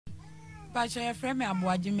Pacho your friend me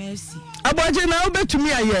Aboaje Mercy. Aboaje na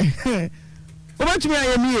obetumi aye. Obetumi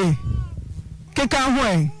aye mi keka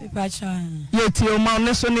ho Me pacho. Yeti o ma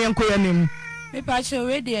ne so ne enko yanim. Me pacho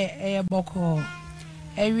we de boko.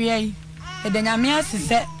 Ewie e de nyame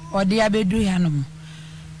asese ode abedu hanom.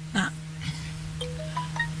 Na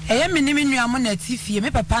me ni nuamo na tifie me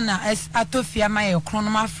papa na atofia ma ye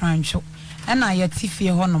kronoma francho. E na ye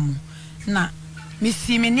tifie honom. Na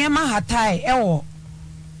misi me niema hatai ewo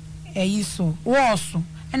eyiso woso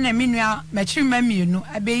ena menua machirima mienu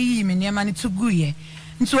abeyi me niema ne tuguye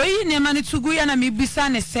nti oyi niema ne tuguye na mebisa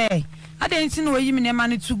ne sei ade nti na oyi me niema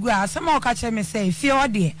ne tugu a sama okache me sei fie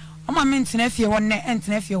ode o ma mentena fie wo ne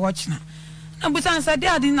entena fie wo chena na busa nsa de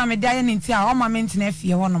ade na me de aye ne nti a o ma mentena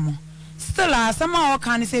fie wo no mo still a sama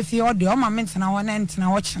oka ne sei fie ode o ma mentena wo ne entena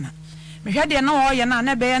wo chena me hwe de na wo ye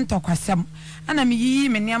na be ye ntokwasem ana me yi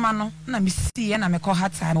me niema no na me sie na me ko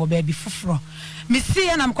hata na wo ba bi foforo me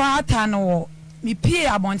sie na me ko hata na wo me pie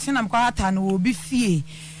abonten na me ko hata na wo bi fie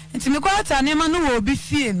nti me ko hata niema no wo bi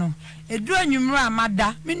fie no edu anwumro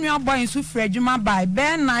amada me nua boy nso fra adwuma bai be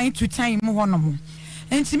 9 to 10 mu ho no mo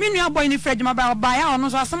nti me nua boy ni fra adwuma bai ya ono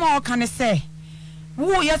so asema o ka ne se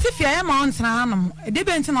wo ya se fie ya ma ontena hanom ede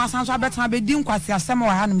be nti na asan so abetena be di nkwase asema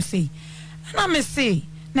wa hanom sei na me sei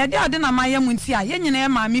na de ade na maye munti a ye nyina e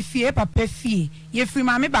ma me fie papa fie ye free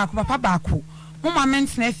ma me baako papa baako mo ma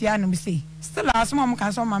mentena fie anu sei still asoma mo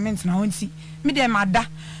kan so ma mentena honti me de mada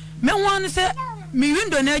me won se me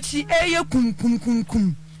window na chi eye kum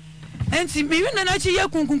enti me window na chi ye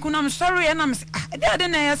kum na me sorry e na me de ade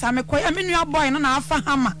na ye sa me koya me nua boy no na afa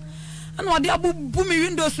hama ana ode abubu me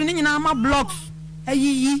window so ni nyina ama blocks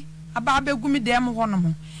ayiyi aba abegu me dem ho no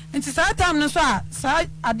mo enti sa time no so a sa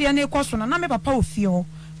ade na ekoso no na me papa ofie ho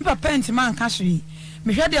me papa enti man ka hwe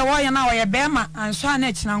me hwe de wo ye na wo ye be ma anso na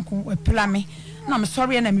echina nko epila me na me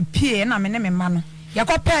sorry na me pie na me ne me ma no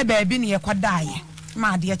yakopɛ baabi ne yekodaaye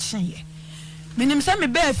ma ade kyenye minim se me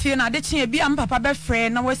ba fie na ade kyenye bi am papa be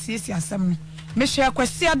frɛ na wasiesi asɛm no me hwɛ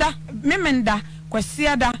kwasiada me menda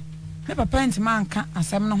kwasiada me papa ntima anka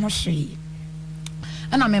asɛm no ho hwee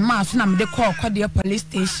ana me ma so na me de call Kwadwo police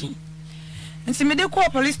station nti me de call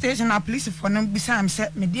police station na police for no bisa am se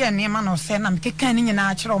me de ane ma no se na me keka ni nyina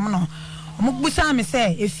akyerɛ omo no omo busa me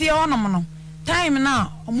se efie onom no time na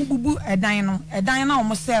omugubu edan na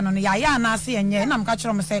omo se no ya na ase yenye na mka kire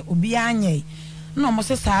omo se obi anye na omo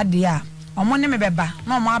se saade a omo ne me beba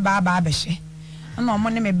na omo aba behwe na omo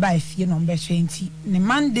ne me ba afie na omo behwe nti ne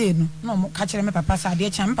Monday no na omo ka kire me papa saade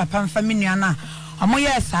echa me papa mfa me nua na omo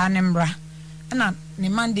ye saa ne mbra na ne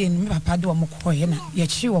Monday no me papa de omo koye na ye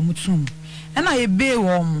chi omo tum na ye be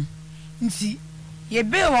wo omo nti ye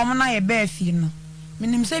be wo omo na ye ba afie no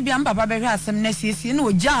minim se bia papa behwe asem na siesie na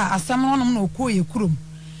ogya asem no nom na okoye kurom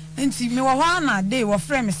enti me wo ho na dey wo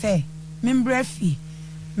frɛ me se me mbra fie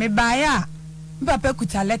me baaya papa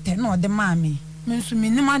kuta letter na ode maami me nso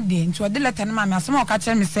minim ade enti ode letter na maami asem o ka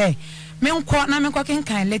kire me se me nkɔ na me nkɔ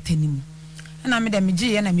kenkan letter ni mu na me de me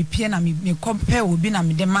gye na me pie na me compare obi na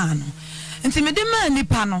me de ma no enti me de ma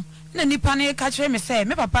nipa no na nipa na ka kire me se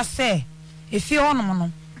me papa se efie onom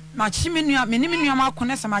no machi menua menim nua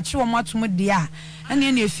makone se machi wo matum de a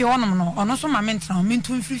ene ne efie onom no ono so ma mentena me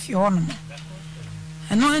ntum frifie onom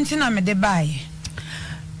eno enti na me de bae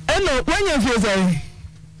eno wanya fie zai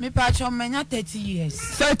me pacho menya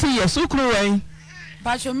 30 years ukru wen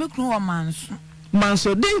pacho me kru wo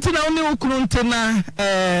manso dinti na oni ukru ntena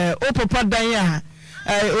o papa dan a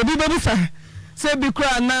obi bebusa se bi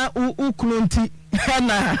kra na ukru nti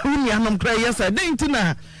na unia nom kra yesa dinti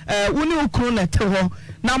na uni ukru na te ho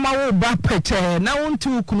na ma wo ba peche na wonti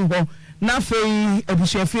ukru ho na fei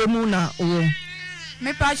abusuafie mu na wo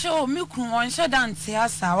me pacho me kru won shedante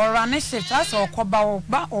asa ora ne shift asa okoba wo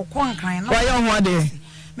ba okonkran na wa ho ade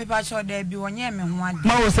me pacho da bi wonye me ho ade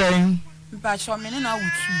ma wo sai me pacho me na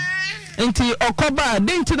wutu enti okoba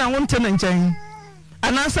dinti na wonte na nchen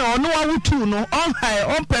anasa ono wa wutu no on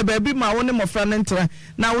high on pe baby ma wo ne mofra ne ntra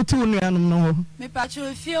na wutu nuanom no ho me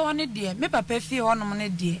pacho fie woni de me papa fie wonom ne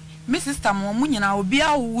de me sister mo nyina obi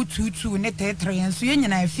a wutu ne tetre enso ye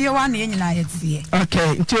nyina fie wa na ye nyina yetie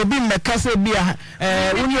okay nti obi mmekase bia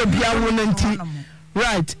woni obi a wo nti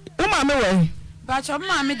right wo ma me we pacho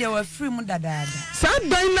ma me de wa free mu dadaada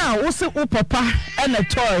sadan na wo se wo papa na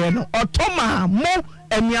toy no otoma mo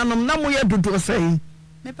anuanom na mo ye dodo sei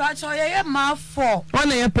me pacho ye ma 4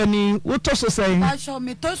 wana ye pani wo to so sei pacho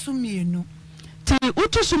me to su mienu ti wo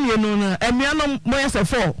to su mienu na anuanom mo ye se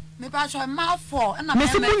 4 me pacho ma 4 na me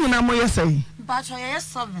se mo nyina mo ye sei pacho ye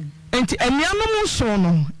 7 enti anuanom so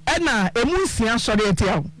no na emu nsia sori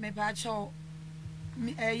etiawo me pacho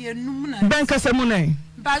ye num na ben kasa mu nai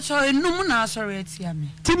Bacho enum na asori etia me.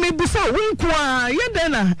 Ti me bisa wonko a ye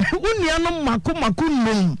den na wonua no mako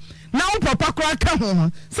num. Na wo papa kra ka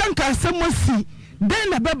ho. Sanka asemosi. Den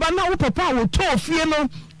na beba na wo papa wo to fie no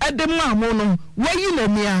ede maamo no. Wayi na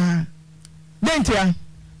mia. Dentia.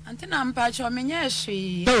 Auntie Naa mpacho menye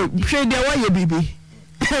hwe. Oh, hwe de waye bibi.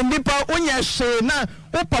 Nipa onya hwe na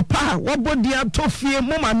wo papa wo bodi ato fie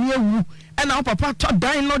mo ma me awu. Na wo papa to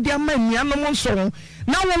dan no de ama nua no mo so.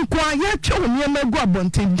 Na wonko a ye twe wo niam agu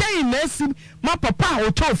abonte. Dan na asi ma papa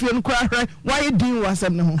wo to fie no kra hwe waye din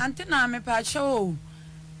wasem ne ho. Auntie Naa me pacho.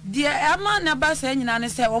 Die ama na ba sa nyina ne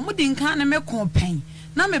se omo di nkan ne me ko pen.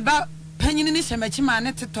 Na me ba panyin ni shemachi ma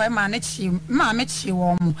ne tetoi ma ne chi ma me chi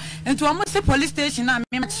wo mo. Enti omo se police station na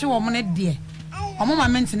me chi wo mo ne de. Omo ma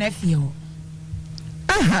mente na fie ho.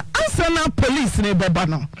 Aha, asana police ne beba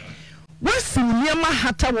no. Wasi niam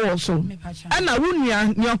hata wo so. Ana wunua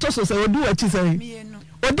ni otoso se odi wachi se.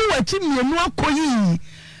 Odi wachi mienu akoyi.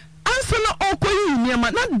 Asana okoyi niam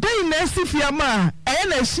na dan na asifia ma e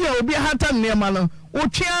na hia obi hata niam no.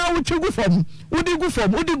 Otwea wotwegu fam. Odi gu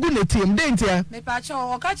fam, odi gu netim dentia. Me pa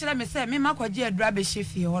cho o ka kire me se me makwaje adura be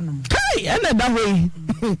hye honom. Kai, ene da hoyi.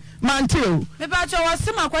 Mantio. Me pa cho wo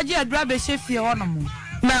se makwaje adura be hye honom.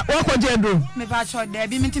 Na wakwaje aduro. Me pa cho da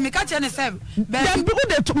bi minti me ka kire ne se. Da bi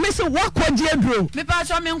de to me se wakwaje aduro. Me pa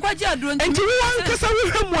cho me nkwaje aduro nti. Enti wo ankasa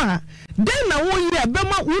wo hwemu a. Den na wo yi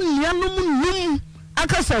abema wo nuanom num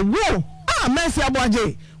akasa wo. Ah, mercy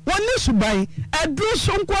aboaje. Woni subai aduro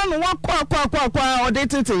sonko no wakwa ode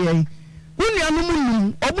tete ye. Woni anu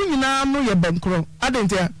num obu nyina no ye bankro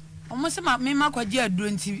adentia. Omo se ma me makwaje aduro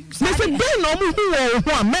nti. Me se den na omu hu wo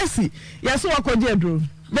ho a mercy yase wakwaje aduro.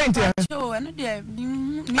 Dentia. Cho eno de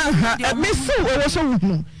me se wo so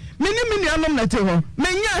hu. Mini anom na te ho.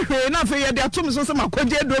 Menya hwe na fe ye de atom so se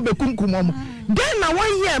makwaje aduro be kunkumom. Den na wo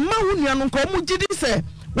ye ma hu nuanu ko mu gidi se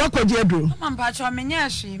wakwaje aduro. Mama mpacho menye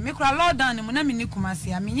hwe me kura lord down mu na me ni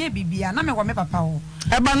kumasi a menye bibia na me wo me papa ho.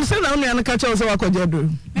 Eba no se na nuanu ka che so wakwaje aduro.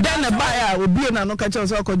 Den na ba ya obi na no ka che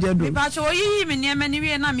so wakwaje aduro. Mpacho oyiyi me niema ni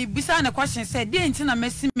wie na me bisa na question say de nti na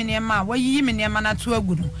masi me niema oyiyi me niema na to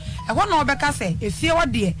agu no. E ho na obeka say efie wo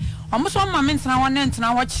de omo so ma me ntena wo ne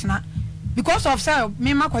ntena wo kyena because of say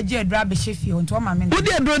me makwaje aduro be hye fie nti o ma me. Wo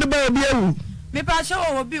de aduro de ba obi awu. Me mpacho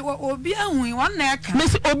obi ahu won na eka. Me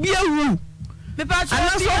se obi awu. Me mpacho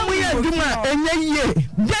obi awu ya duma enye yie.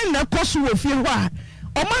 Den na koso wo fie ho a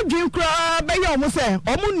Oma dwin kra be ya omo se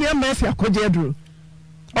omo nua mesi akwaje aduro.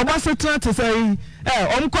 Oba se tena te say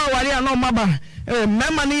omko aware ana omaba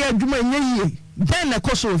mema ne ya adwuma enye yie. Den na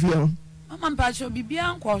koso wo fie ho. Mama mpacho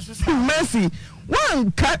bibia nko so. Mercy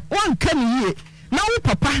wanka ni yie. Na wo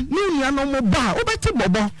papa ni nua no mo ba obeti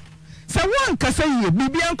bobo. Se wanka se yie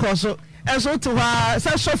bibia nko so. Eso to ha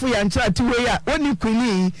se shofu ya nchira ti we ya oni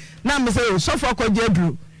kwini na me se shofu akwaje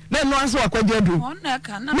aduro. Na no aso akwaje aduro. Ona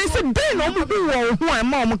ka na. Me se den no mo wo ho e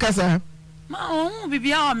ma o mo kasa. Ma o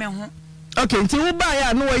bibia o me ho. Okay, nti wo ba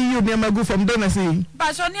ya no wa yi ne magu from don say.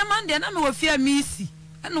 Ba so ne man de na me wo fia mi si.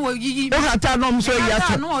 Na wo yi. O hata no mo so yi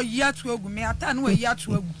ato. Na wo yi ato agu me ata na wo yi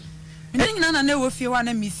ato agu. Me nyina na wo fie wa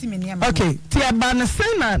na mi si me ne ma. Okay, ti aba na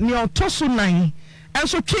say na ne otoso nan.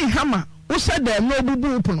 Enso twi hama. Wo said dem no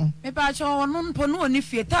bubu puno. Me pa cho wono mpo no oni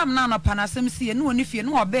fie tam na pa na asem sie no oni fie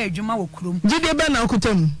no oba adwuma wo kurom. Gide be na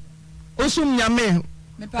okutam. Osum nyame.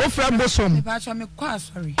 O fra bosom. Me pa cho me kwa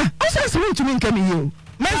sorry. O say se wontumi nka me yo.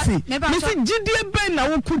 Mercy. Me se gide be na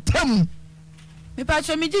wo kutam. Me pa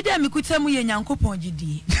cho me gide me kutam ye Nyankopon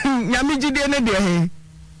gide. Nyame gide ne de he.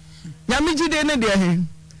 Nyame gide ne de he.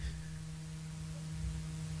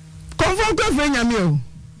 Konfon ko fe nyame o.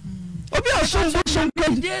 Obi osun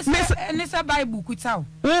me say Bible kutaw.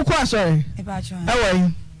 Wo kwa sorry. E ba cho.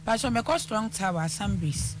 Awai. Ba cho me ko strong tower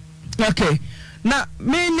assemblies. Okay. Na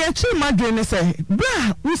me ne chi madwe ne say,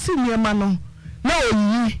 bra wo si niema no. Na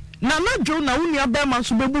oyi. Na dwo na wo nua be ma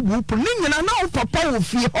so bebubu po. Ni nyina na wo papa wo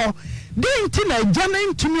fie ho. Den ti na jana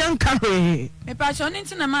ntumi anka he. Me pa cho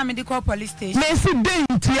nti na ma me de call police station. Me si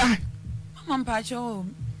den ti a. Mama pa cho.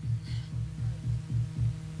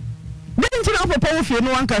 Den ti na papa wo fie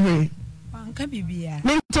no anka he. Anka bibia.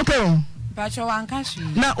 Me toke o. Pa cho anka shi.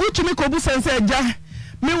 Na utumi ko bu sense ja.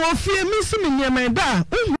 Me wo fie mi si me niema da.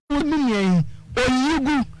 Uhu mi nyen.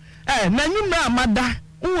 Oyigu. Na nyuma amada.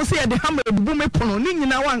 Wo se de hammer bu me pono ni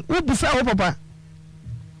nyina wan wo bisa wo papa.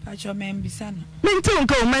 Pa cho me mbisa no. Me nti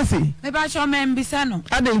nka o Mercy. Me pa cho me mbisa no.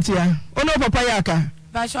 Adentia. Ono papa ya aka.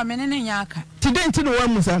 Pa cho me ne nya aka. Ti denti no wa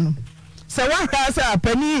musa no. Se wa ha sa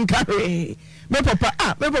pani nka he. Me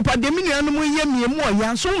papa de mi nuanu mu ye mie mu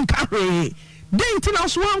oya so nka he. Denti na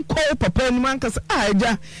so wan call papa ni man kasa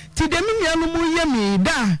aja. Ti de mi nuanu mu ye mi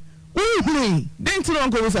da. Denti no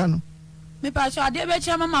nko musa no. Me pa cho ade be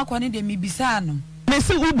che mama kwani de mi bisa no.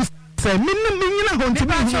 say ubi say me nyina ho nti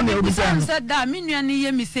me ubi say da me nua ne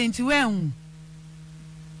ye me say nti we hu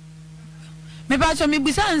me ba cho me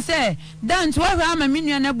busan say da nti wa hwa ma me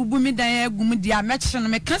nua na bubu me dan agum dia me kye no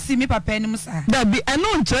me ka si me papa anim sa da bi eno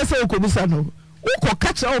nkyere say okobusa no uko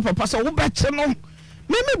ka kye o papa so wo ba kye no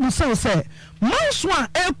me busan say manso a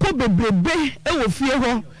eko bebrebe e wo fie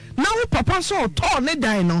ho na wo papa so to ne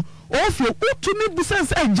dan no ofie utumi busan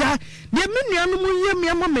say ja de me nua no mu ye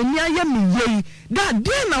me ma mani aye me ye da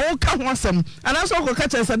de na wo ka ho asem ana so ko ka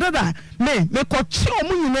kye say da me ko kye o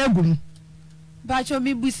mu nyina agum ba cho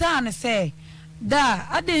me busan say da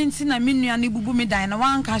adenti na me nua ne bubu me dan na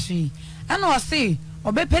wan ka hwe ana o se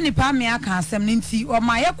obepe ni pa me aka asem nti o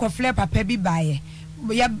ma ye kofle papa bi bae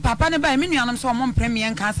ya papa ne bae me nua nam so o mo premier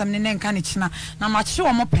nka asem ne nka ne kina na ma hye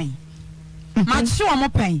o mo pen ma hye o mo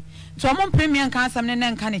pen to o mo premier nka asem ne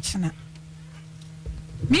nka ne kina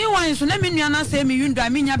mi wan so na me nua na se me yundu a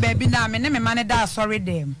me nya ba bi na me ne me ma ne da sorry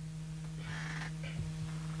dem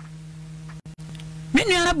me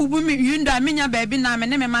nua bubu me yunda me nya ba bi na me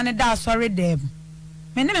ne me ma ne da sorry dem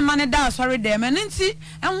me ne me ma ne da sorry dem nti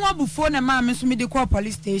enwo Obofour na ma me so me de call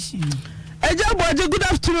police station Agyapong, good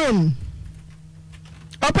afternoon.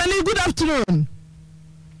 Openly, good afternoon.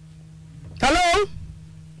 Hello?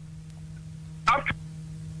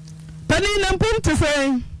 Penny Nampum to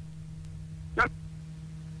say.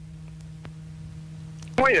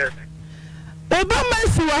 Oh, yes. Obama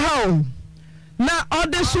si wa how. Na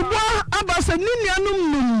ode subwa abasa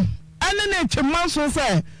ninianum num. Ane na etweman so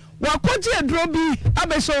say. Wakoje adro bi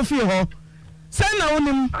abeso fie ho. Say na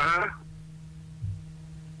wonim.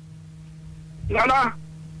 Nana.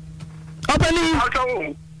 Openly.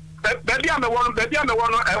 Baby am one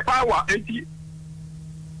e power enti.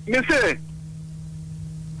 Me say.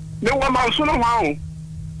 Me wa ma so no wa.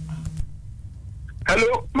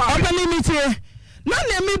 Hello, ma. Openly me tie. Na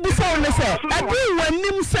na me bu say on say. Abi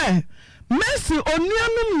wanim say. Messi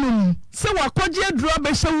onianum num. Say wakoje adro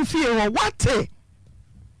abeso fie ho. What?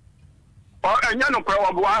 Oh, enya no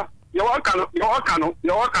kwa wa you work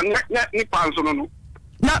ni panso no.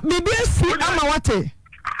 Na bibi si ama wate.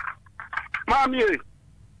 Mami e.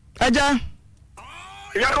 Aja.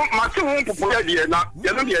 Ya no mate ho popo ya die na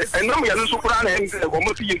ya no die enam ya no so kura na en ko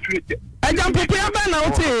mo fi yetu. Aja popo ya ba na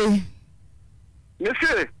wote. Me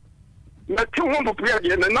se mate ho popo ya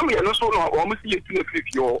die na enam ya no so no o mo fi yetu na fi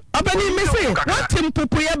yo. Abani me se wate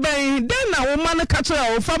popo ya ben den na wo ma no ka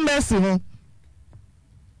kira wo fa mercy ho.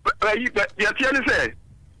 Ya tie ni se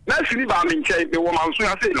na sini ba mi nchen me wo manso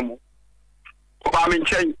ya se no mo. Oba mi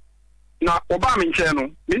nchen na oba mi nchen no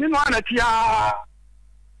me ni no anatia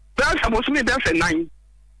ben sa mo sumi ben se nan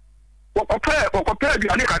wo kopɛ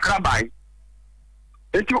aduane kakra bai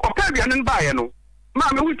enti opɛ aduane bai no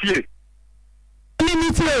ma me wutie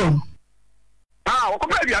ni tie wo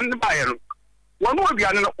kopɛ aduane bai no wono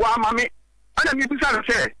aduane no wa ma me ana mi bisa no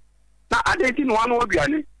se na adeti no wono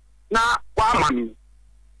aduane na wa ma me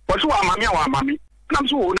wo so wa ma me wa ma me na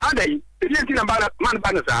so wo na adai enti na ba man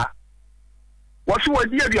ba na sa wo so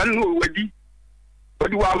wadi aduane no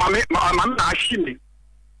wadi wa ma me na ahimi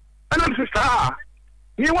ana sister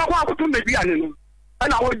ni wa kwa kutu mebi ane no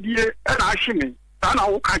ana wodie ana ahimi ana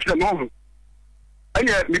wo ka kire no ho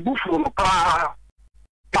anya mi bufu no pa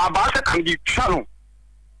ba se kan di chano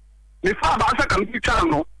mi fa ba se kan di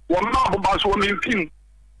chano wo ma bo ba so mi film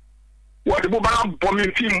wo de bo ba bo mi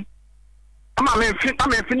film ama mi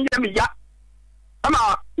film ya mi ya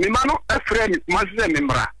ama mi ma no efre mi ma se mi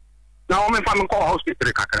mbra na wo me fa mi ko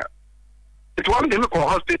hospital kakra it was me ko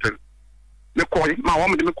hospital me ko ma wo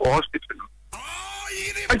me de me ko hospital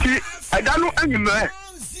ati adanu anyime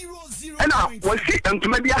ena wo si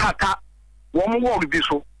entuma bi ahata wo mo wo bi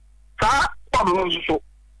so sa pablo no so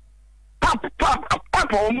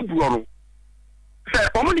pap wo mo buoro se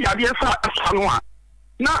wo mo dia bi sa asano a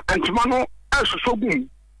na entuma no asoso gum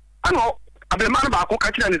ana abema no ba ko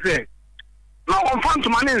ka kira ni se na wo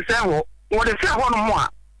fantuma ne nse ho wo de se ho no mo a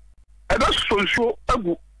ebe so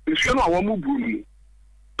agu nsuo no a wo mo buuru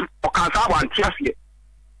o kan sa wa ntiasie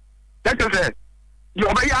that is you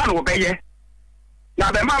obey ya no obey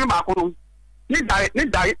na be man ba ko no ni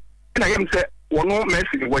dai na yem se wono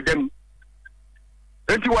mercy wodam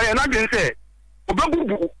enti wo ye na den se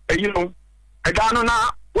obagubu eyi no eda no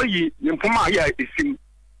na woyi nimpoma ya esim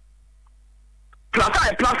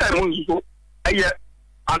plasa mo nso eye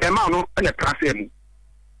adema no na plasa mu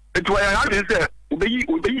enti wo ye na den se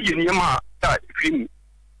obeyi ni ma ta film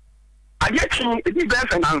Agyapong edi be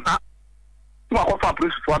fe nansa wa ko fa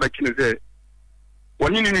police fo abaki ne se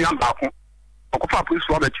woni ni yan ba ko ko fa police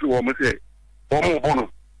fo abaki wo mo se wo mo bono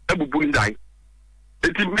ebubu ni dai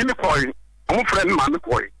eti me ko yi o mo frɛ me ma me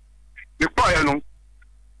ko yi no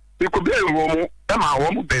we could be a woman, and my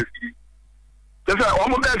woman baby. There's a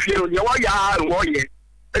woman baby, you are young, warrior.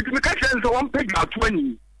 It's the catchers on page out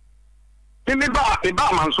 20. In the bar, a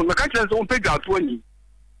barman, so the catchers on page out 20.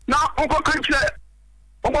 Now, Uncle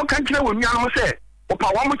Country will me, I say, or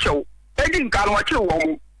Pawamucho, Eddie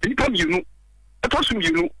Galwacho, you come you, a person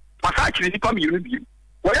you, but actually come you.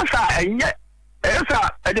 Well, yes, and yet, as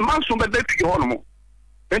a demand from the baby hormone.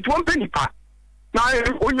 And 1 penny pack. Now,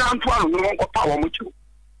 only Antoine no longer Pawamucho.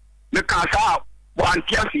 The Casa, one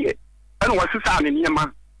Tiafi, and was the son in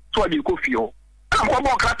Yama, so you go feel. I'm going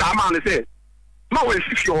to cut a man and say, no, it's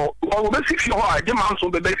if you're, or if you're, I demand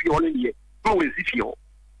from the baby only year. No, it's if you're.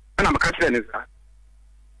 And I'm a catcher.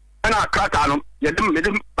 And I cut on you didn't make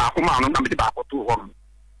him back on the back of 2 women.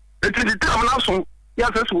 It's a determination,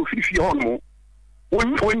 yes, that's what 50 or more.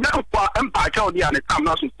 When now Empire child, the other time,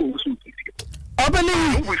 nothing to do.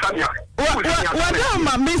 Obinim,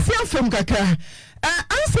 what Messia from Kaka?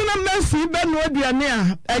 Answer a mercy, Ben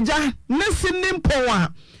Wadiana, Aja, Nessin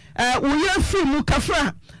Nimpoa, we are free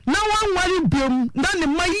Mukafra. No one worry boom, none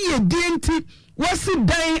in my year, dainty, was it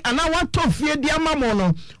dying, and I want to fear the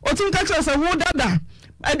Amamono, or think as a woodada.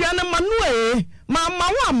 Adriana Manue,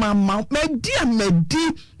 Mamma, my dear,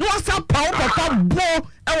 no sa power, papa, bo,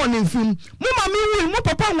 I want in film. Mamma, me,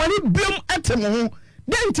 papa, when it bloom at him.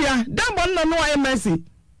 Dentia, that one no I mercy.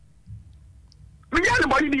 Me ya the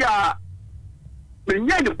body dia. Me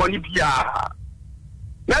ya the body dia.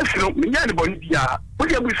 Let's no, me ya the body dia.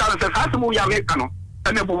 What you be say asemo ya make no.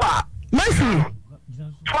 E me bowa. Mercy.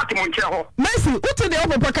 Fuck mon cheho. Mercy, what the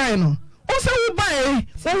papa kai no? O say we buy,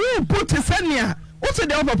 so we put senia. What the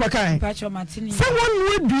papa kai? Pacho Martini. Someone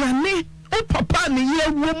we duane. O papa ni ye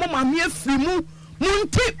wo mama me afimu.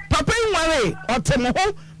 Munti papa nware otemo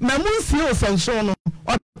ho mamunsi o sanso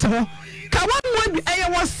otemo ka wan wo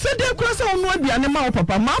e was sede kwase onu aduane ma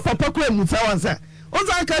papa kura muta wansa o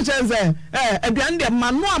za ka chenze aduane de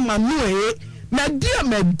manu na dia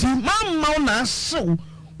madi mamma na so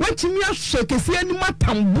watimi ahwe kesi ani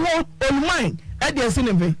matambo olman e de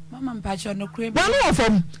sinebe mama mpacho no kura bi no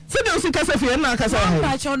fam sede o si kasa fie na kasa ha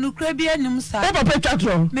mpacho no kura bi anim sa o papa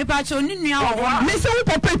twatro me pacho ni nua wo me se wo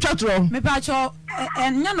papa twatro me pacho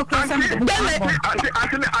nya no kura sa me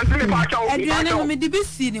ante me pacho aduane me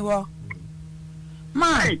dibisi ni wo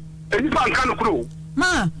ma eni ba nka no kuro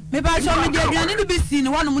ma me pacho me aduane dibisi ni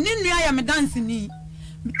wo no ni nua ya me dance ni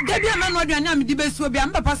Debi amano aduane am di besu obi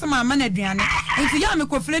am papa sama amana aduane enti ya me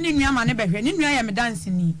kofre ni nua ma ne behwe ni nua ya me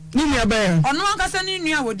dance ni nua be ono ankasa ni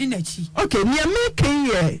nua wodi nachi okay nia me kan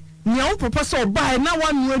ye nia wo papa so bai na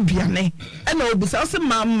wanu aduane e na obisa se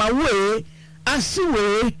mama we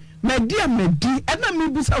asiwe medi na me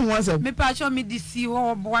busa ho asem me pa cho me disi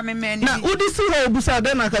ho boa me mani na udisi ho busa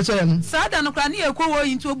de na ka chere no sada no kra na ekowo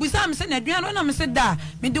yi nti obusa am se na aduane na me se da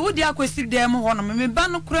me de wodi akosi dem ho no me ba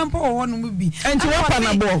no kra mpo ho no mu bi enti wo pa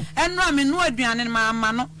na bo eno am no aduane ma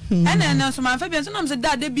ama no ena nso ma fa bi nso na me se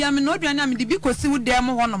da bia me no aduane am de bi kosi wo dem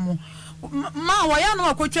ho no mo ma wa ya no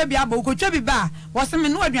akotwa bi aba okotwa bi ba wo se me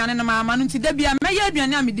no aduane na ma ama no nti da bia me ya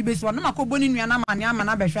aduane am de besi wo no makobo ni nua na ma ne ama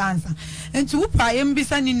na behwe ansa enti wo pa yem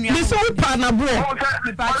bisa ni nua bisa wo pa na bro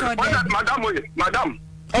madam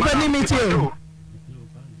Obinim meet you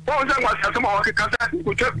o se ngwa se ma o ke kasa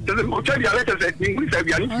okotwa bi ale tese English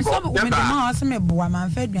aduane so me de ma o se me boa ma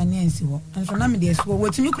fa aduane ansi wo nso na me de esi wo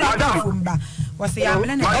wotumi kura afo mba wo se ya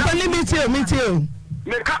mele na Obinim meet you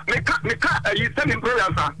Meka you tell me prayer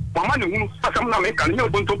sir mama ne hunu asam na meka ne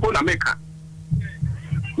obontompo na meka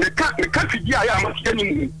meka fiji aya amasiya ni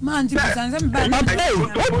mu man ti sanze mba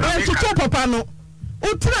o tuto papa no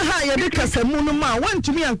utra ha ye de kasamu no ma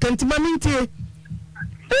wantumi ankantima mintie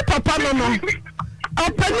o papa no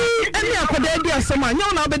opani eni akoda di asama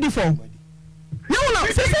nya na obedi fo nya na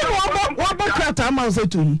sese wo bo krata ma so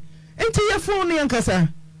to yi enti ye fo no yankasa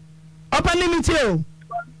opani mintie o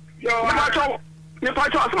yo me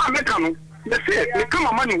pacho asma meka no me se me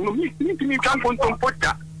kama mani no mi kan pontompo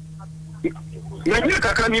ta na ni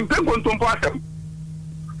kakra mi mpe pontompo asem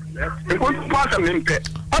e pontompo asem mi mpe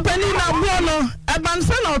opani na bo no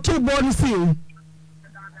abansa na oto bo ni si o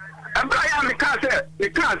abra ya me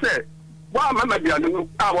ka se wa mama bia no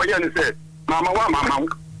a wo ye ni se mama wa mama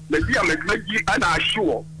me bia me gbaji ana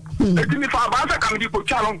ahwo e ti mi fa ba sa kam di ko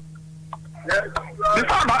chalon me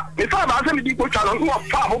fa ba sa mi di ko chalon wo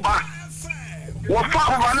fa bo ba wo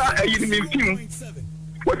fa bana ayi mi film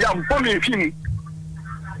wo dia bo mi film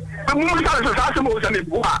mo sa se mo se me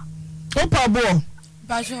boa o pa bo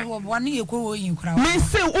ba jo wo bo ni ekwo wo yin kura me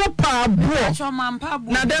se o pa bo cho ma mpa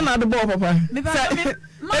bo na den na de bo papa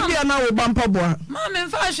e bia na wo ba mpa bo ma me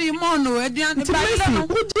fa hwe mo no aduan ba no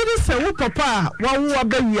wo diri se wo papa wa wo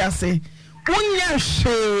ba wiase wonya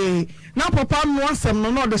hwe na papa no asem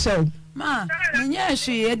no de show ma menye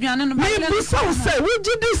hwe aduane no ba me so say we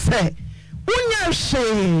gidi say unya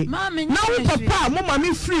hwe na wo papa mo ma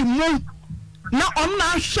me free mu na on na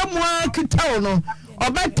hwemo akitaw no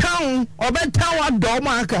obetan ado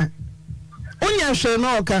mo aka unya hwe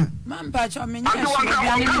no oka mampa cho menye hwe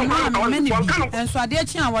enso ade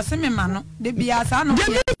chi a wo se me ma no de bia sa no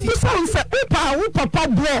de so say wo papa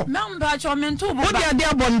bro mampa cho mento bo ba wo de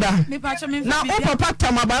abonda me pa cho me na wo papa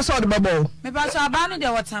tamaba so de bebo me pa cho aba no de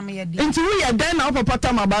wotam ye de nti wo ye den na wo papa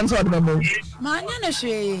tamaba so de bebo ma anya na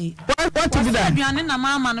hwe what to be that aduane na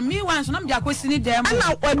mama no me wan so na me akosi ni dem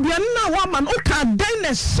na aduane na wa man o ka den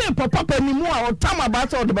na shape papa ni mu a tamaba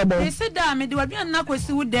so de bebo me se da me de aduane na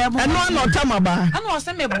akosi wo dem eno na tamaba ana o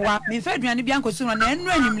se me boa me fa aduane bi ankosi no na enu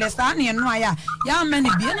animle sa na enu aya ya ma ni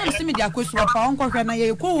bi na se me de akosi wo pa onkwohwe na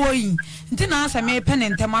ye ko wo yi nti na asa me pe ne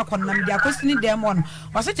ntem akon na me de akosi ni dem no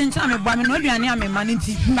o se chencha me boa me no aduane a me ma ni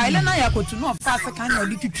nti baile na ya kotu no fa se kan na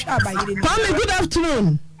odi twitwa bayire ni Kwame, good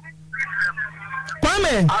afternoon.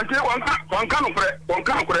 Kwame. Ante wonka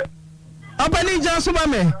no kure. Opani Jansu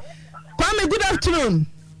Mame. Kwame, good afternoon.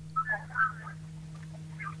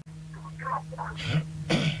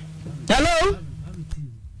 Hello?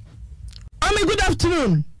 Kwame, good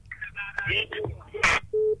afternoon.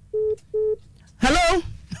 Hello?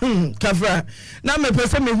 Kafra. Na me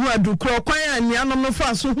pese me hu adu kro kwan anianom no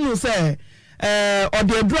fa so hu se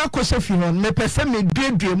ode adu akosofi hon me pese me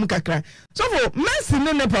duadua mu kakra. So for Mercy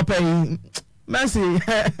ne papa yi. Mercy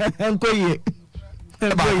enkoye.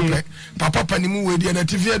 Papa panimu we de na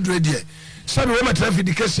TV adu de. Sabe we ma traffic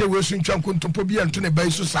de kese we so ntwa nkontompo bi anto ne bai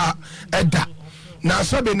so sa eda. Na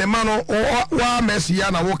sabe ne ma no wa Mercy ya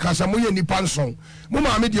na wo kasa mo ye nipa nson. Mo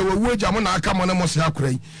ma me de wo agya mo na aka mo ne mo se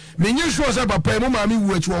akora yi. Menye sure say papa mo ma me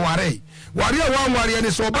wu achi wo ware. Ware a wan ware ne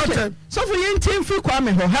so obata. So for yin team fi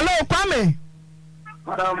Kwame ho. Hello Kwame.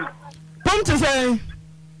 Madam. Come to say.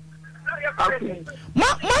 Ma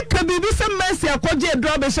ka bibi se Mercy akoje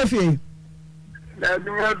edro be shefie. Na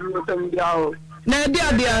dunya duro tem dia o. Na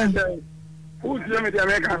dia dia. Who do me the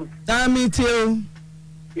American? Me too.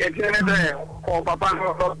 Ye tiene de o papa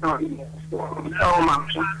no no ma.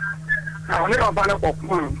 Na ne papa ne ko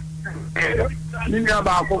kun. Ni mi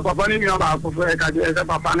aba ko papa ni mi aba ko fe ka je se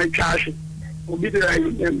papa ne chashi. Obi de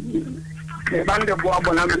ke bande bo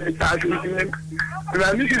abona me chashi ni.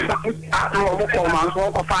 Na mi si sa no mo ko ma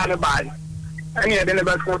so ko fa ne bai. Ani e de ne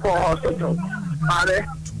ba ko hospital. Are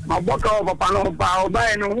ma boka o papa no ba o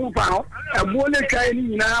ba no hu pa no. E bo le kai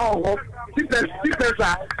ni na o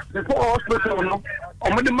Sipesa, the hospital, no,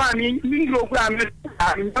 or the money, Ningro Gram,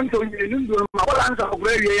 and Uncle Ningro, my answer of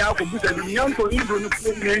radio out of the Uncle Ningro.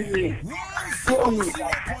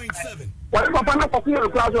 What Papa Popular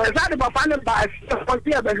Class was that Papa by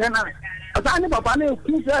Sophia Banana? As I never found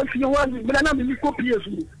who says you want banana be copious.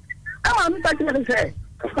 I'm not going to say,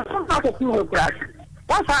 I'm not a cool class.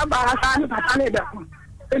 What's up by Hassan Papa?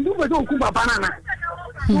 And do Kuba banana.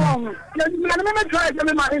 Wrong. Let try to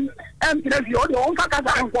be my and your own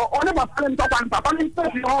Pakistan for all of us and Papa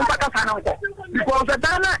your own Pakistan because the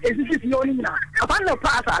Dana is your upon the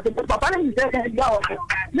plaza, the Papa is dead.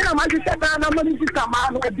 Now, my sister, I'm going to come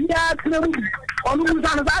out of the on who's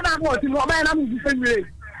on the other was in Robana, the same way.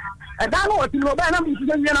 And that was in Robana,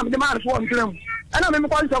 the demand for him. And I'm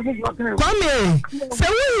quite of Kwame, say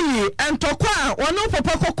we and Tokwa, one of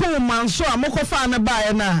Papa Coco man, so I'm Mokofana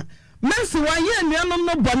by na. Mercy, 1 year,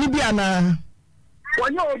 no Bonibiana.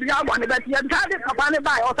 When you be one that you had Papa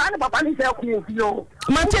by or Papa you.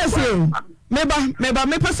 Matthias, maybe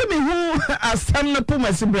me person who as some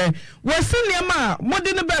Pumas, we're senior ma, more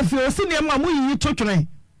than a bad for senior ma, you took me.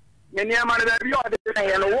 Near my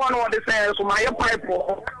and one or the says, my pipe.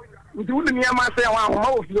 Do the near myself,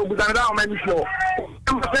 most you was down many show.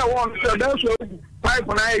 I'm one, so those pipe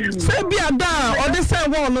when I say be a down or the same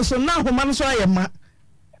one, so now who man so I am.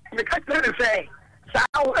 The customer say,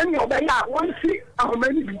 so any of them one see how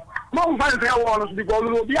many more fans want because we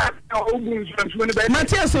will be at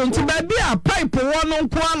Matthias, to be a pipe one on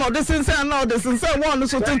Kwan or this is no, this is one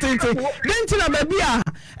so then to baby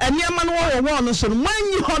and your man one so when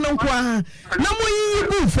you on Kwan. No more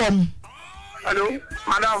you from. Hello,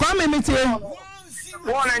 Madam. Family meeting.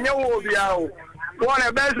 One and you will be out. One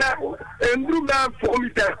a better and do that 4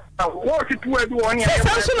 meters. Walk it to one year.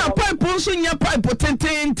 Some pipe pushing your pipe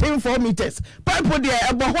 10 4 meters. Pipe there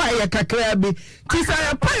about why a cacrabi. Tis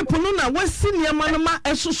a pipe luna was senior manama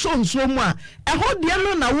as so so more. A hot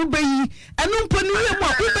diana will be and no penny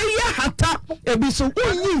hata a be so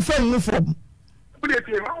you from.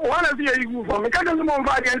 One of you from the Catalan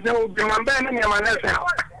Guardians will be my band and your man.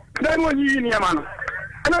 Then when you in your man.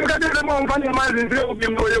 And I got the money man will be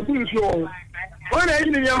no good show. When I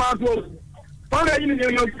in your mouth, when I in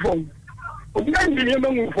your phone,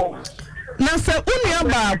 na se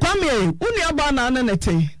uniaba kwame uniaba na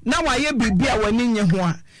nanete na waye bibia wani nye ho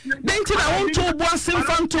a denti na wonto obo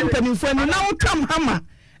asemfa nto mpanimfo ni na wotam hama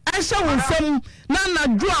ehye wonsem na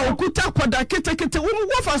nadu a okuta kwada ketekete wo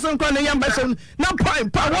fa sen kwa na yamba sen na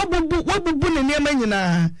pa wabubu ne niema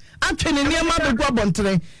nyina atwe ne niema begu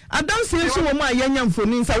abontere adanse nso wo mu a yanya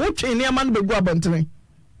mfoni nsa wotwe niema no begu abontere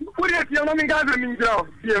wo de tie no mi ga ze mi ngira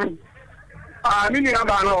tie mini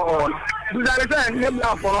aba no buzare se ne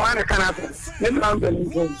bla for one kana ne bla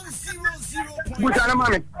mbelifo buzare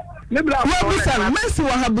mame ne bla for buzare mesi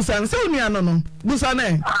wa ha buzare se oni ano no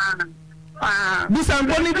buzare buzare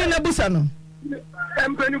boni di na buzare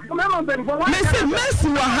empenifo mama benfo mesi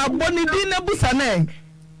wa ha boni di na buzare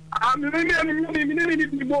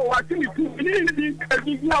mini bo wa tini tu mini di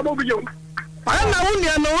abo biyo ana oni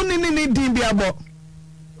ano oni ni di bi abo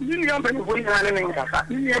Ni ga bani ko ina ne ngaka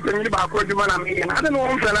ni e tani ba ko di mana mi na ada no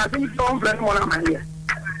on fana tin so on fana mo na manje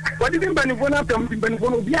wadi din bani ko na tam tin bani ko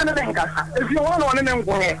no bia na ne ngaka e fi won won ne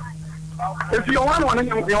nko he e fi won won ne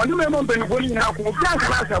nko wadi me mo bani ko ni na ko bia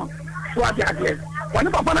kana sam so ati ati wani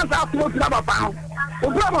papa na sa ko tira papa no o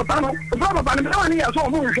bra papa no me wani ya so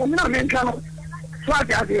mo so mi na me nka no so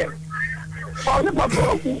ati ati o ni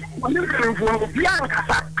papa ko wani ko bia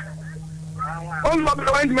kana on ma be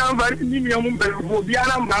wani ma va ni mi am be bo bia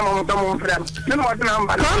na ma no to mo frem ne no de na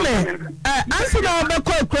mba ansi na obe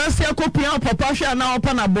ko krasi akopia papa hwa na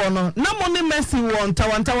opa na bo no na mo ni Messi won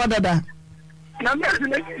tawantawa dada na Messi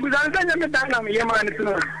ne buzan zanya me dan na me yema ne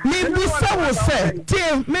tino me busa wo se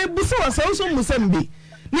tie me busa wo se so musambi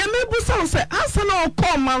ne me busa wo se asa na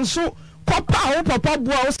okọ manso kopa wo papa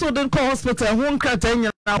bo wo so den ko hospital ho nkrata nya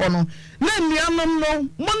na ho no na nuanom no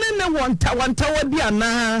mo ne won tawantawa bi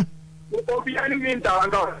ana Obi ani mi nta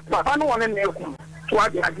ndo papa no wona na eku to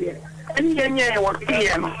ade ade ani yenye wo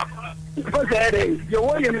tie no ko zere yo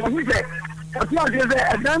wo ye mu ze ati ade ze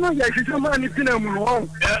adana ya shicho ma ni tina mu no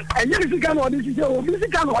enye ni sika no ade shicho o bi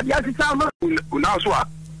sika no ade asisa ma una so a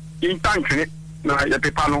in tankre na ya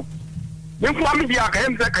pepa no ni fu ami dia ka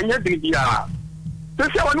em ze kanya dia se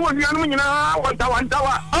se woni woni anu nyina wanta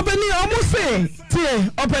wa obani omu se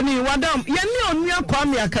tie obani wadam ye ni onu akwa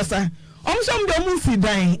mi akasa omsom do mu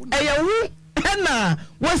sidan eyewu na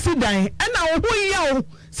wasidan na wo yawo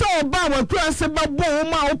so oba wa kura se babo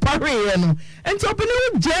ma wo pare no enti opini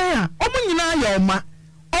wo je a omu nyina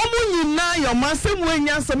yoma se mu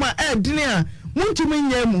anya se ma edine a muntumi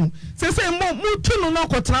nya mu se mu tunu no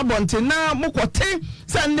kotena bonte na mu kote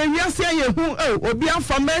se na wiase ayehu obi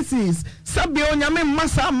afa mercies sabe onyame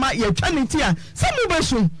masa ma ye twaniti a se mu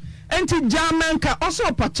besu enti jamenka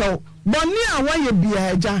oso pacho boni a wa ye bia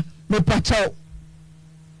aja me pacho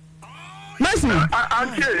Messi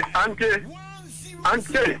Ante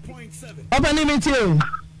Obani me too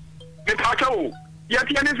me pacho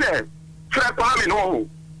yeti ani se fra kwa me no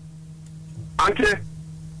Ante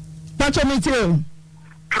pacho me too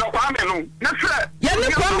fra kwa me no na fra ya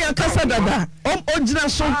ne kwa me akasa dada ojina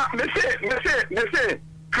so me se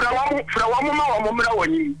fra wa mo ma wa mo mra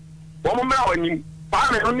wani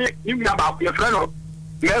pa me no ni mi aba ku ye fra no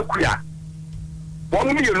me kuya wo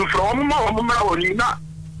mo ye no fra wa mo ma wa mo mra wani na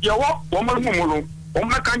ye wo mo mu no wo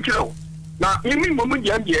me kan kire na imi mo mu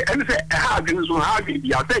je eni se ha adwin so ha adwin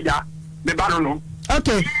bia se ja me ba no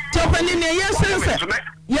okay topani ne yesense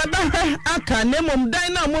ya ba aka ne mom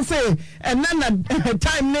dan na mo se na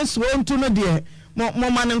time ne so ntu no de mo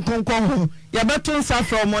man nkonkon ho ya beto nsa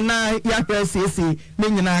from na ya hwesese ne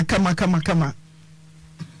nyina kama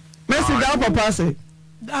Messi da papa se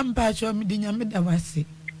dam pa cho mi dinya me da wase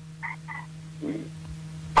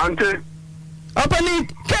Ante opani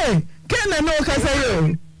ke na no ka say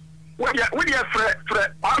yo we dey fre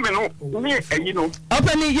ameno ni eyi no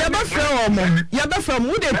opani ya ba from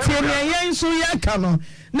wo de tie ne yen so ya ka no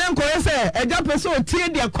na nko ye se eja pese o tie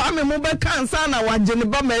de kwame mo be kan sa na waje ne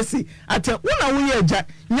ba Messi ate wo na wo ye eja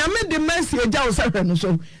nyame de Messi eja wo sahwe no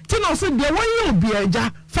so ti no so de wo ye obi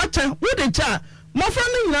eja facha wo de cha mo fra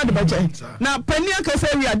no nyina de bache na pani aka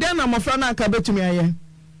se wi ade na mo fra na aka betumi aye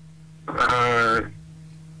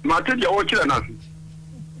mate dia o kira na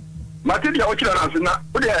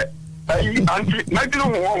wo de ai anti magro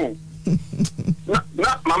ho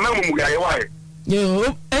na mama mu ga ye wa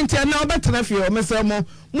yo enti na obetena fie o mesem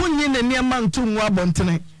munyi ne niam ntu nwa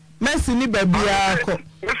bontene Messi ni babia ko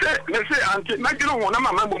me anti magro ho na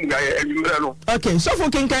mama mu ga ye awimre no okay so for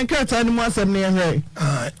kin kan krata ni mu asem ne he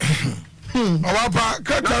Oba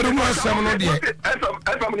krata ru mu asem no de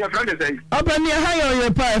FM ni friend say Oba ni ha yo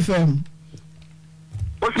Oyerepa FM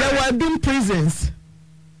there were been prisons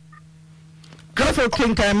Kofi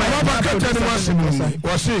King kai ma Oba krata ru mu asem no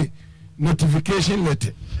wa say notification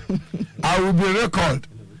letter. I will be recalled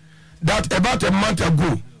that about a month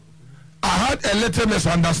ago, I had a little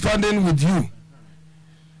misunderstanding with you.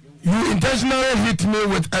 You intentionally hit me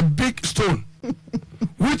with a big stone,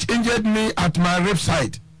 which injured me at my rib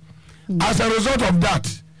side. As a result of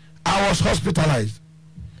that, I was hospitalized.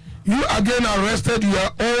 You again arrested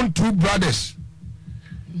your own 2 brothers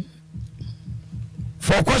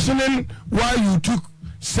for questioning why you took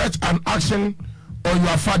such an action on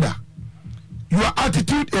your father. Your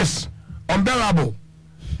attitude is unbearable,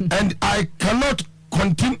 and I cannot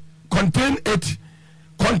contain it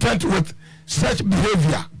content with such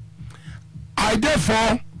behavior. I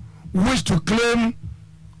therefore wish to claim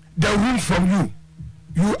the room from you.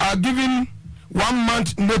 You are given 1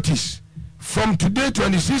 month notice from today,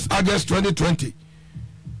 26 August 2020,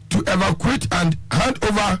 to evacuate and hand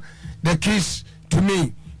over the keys to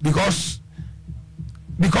me because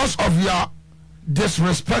of your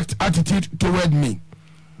disrespect attitude toward me.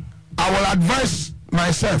 I will advise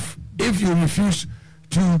myself if you refuse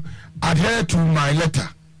to adhere to my letter.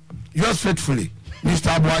 Yours faithfully, Mr.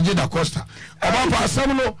 Abuaje da Costa. About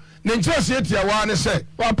Pasamno, Ninja City, I want to say,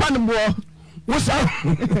 what's up?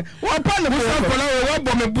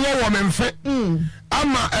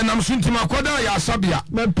 Ama and I'm soon to my Koda ya Sabia.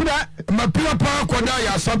 My papa Koda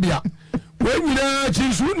ya Sabia. When you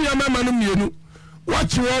Chinsunia Mamanu,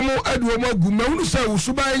 watch Womo Edwomo Gumu say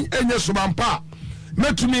Usubai and Yasubampa.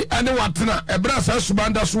 Met to me and the Watana, a brasa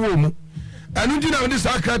Subanda Suomo. And you didn't this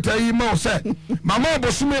Akata email say, Mama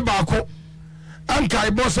Bosume Bako, Ankai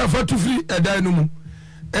Bossa for to free a dynamo.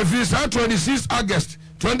 If it's 26 August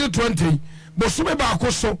 2020, Bosume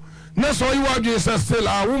Bako so. That's all you are doing. Still,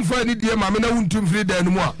 I won't find it here. Mamma won't free there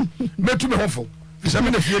anymore. Met to me hopeful.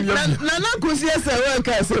 Nana kusiya sewe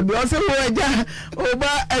kasi biose weja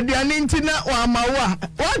oba edianinti na wa mawa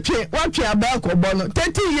watwe abako bono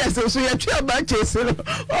 30 years so ya twa abake sero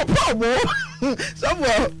opobo so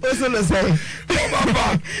osolo say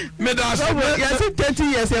baba me da so ya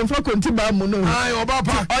 30 years en fa konti ba mu no ai oba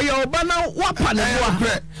pa oya oba na wapa na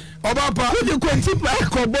wa oba pa you konti ba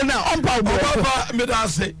ko bona ompa oba pa me da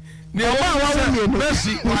say ni o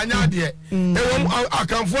Messi wanya de ewom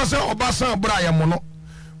akanfo se oba san bra ye mo no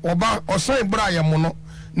oba osan bra ye mo no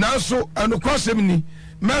nanso enukosem ni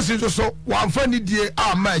Messi so wamfa ni die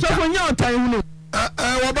a ma ja so nya otan hunu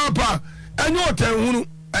oba pa enye otan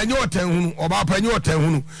hunu oba pa enye otan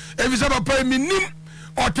hunu evisa papa mi nim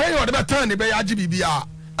otan yo de betan ni be yaji bibia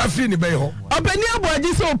afi ni be ho obani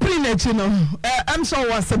aboaji so pri na chi no am so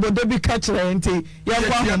wasebodo bi ka kire enti ye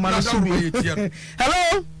kwa ma so bi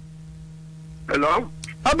hello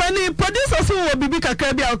obani producer so wo bibi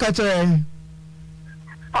kakra bi a ka kire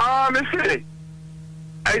me say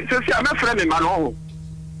I say am friend me man ho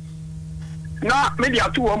na media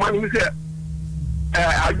to wo man mi say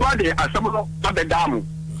agbade asamo no ba be damu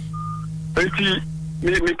enti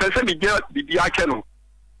me pese bi get bi ake no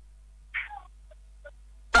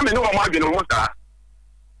na me no wo ma bi no ho ta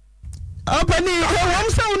obani he won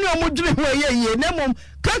say woni o modwire ho ye na mom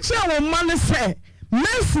ka kire wo man say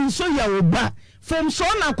Messi so ya oba from so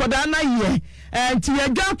na koda na ye enti ye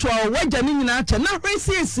gato waja ni nyina ache na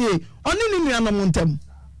hwesiesie oni ni nuanom ntam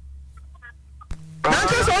na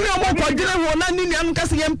kase oni omo kodire ho na ni nuanom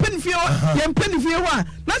kase ye mpanifie ho a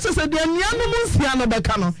na kase de nuanom nsia no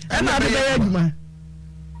beka no e na de be adwuma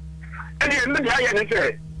ne dia ye ne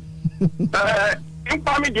se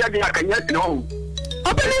impa mi dia dia akanya no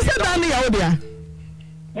obani se dan ya odia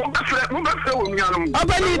mo ba fre wo nuanom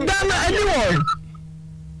obani dan ani wo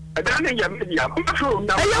adane ya media mfo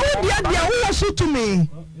na ayo dia wo so to me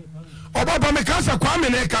obaba me kasa kwa me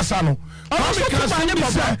ne kasa no so kasa ne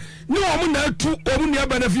papa ni o mu na atu o mu ne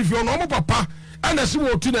ba na fifi no o mu papa ana si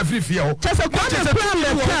wo tu na fifi ho chese kwa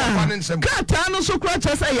me ka ta no so kwa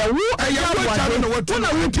chese ya wo ayo no wo tu na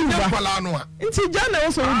wo tu ba kwala no a nti ja na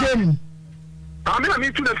wo so wo gemi ami na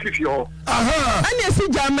mi tu na fifi ho aha ani si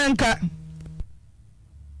ja menka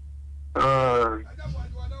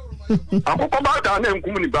akoko ba da na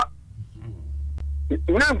nkum ni ba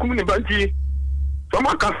nti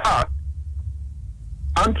so kasa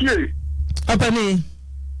antie apani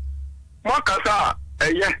kasa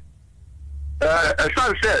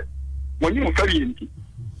sanse woni mo fari nti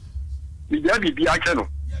mi dia bibi ake no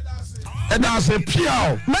da se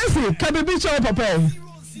piao Messi ka bibi cho papa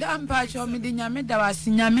dan pa cho mi di nyame da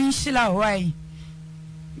wasi nyame nhila hoai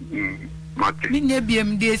mate mi ne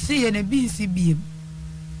biem de si ye ne bi si biem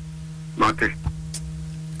mate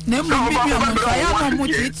ne mo bi ya mo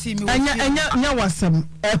titi mi anya wasam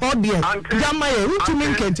e ho de jama ye rutumi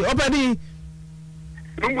nkenti obadi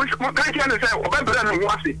mo ka ti ana say obabere no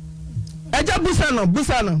wase eja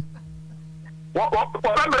busa no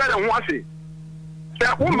Wabɛbrɛ ne ho ase. Sɛ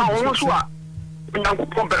woma wo ho so a,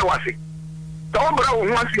 Onyankopɔn bɛrɛ wo ase. Sɛ wobrɛ wo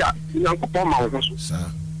ho ase a, Onyankopɔn ma wo ho so.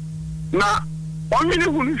 Na ɔnwene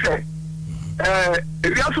hu ne sɛ,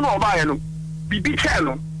 ewiase no ɔbaeɛ no, biribi kyɛɛ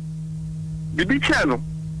no.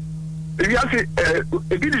 Ewiase,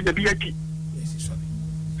 ebi de dabi akyi.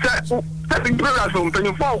 Sɛ biribi so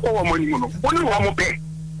mpanyinfoɔ a wɔkɔ wɔn anim no, wɔne wɔn pɛ.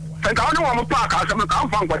 Sɛ nka wɔne wɔn pɛ akaasɛm no, ka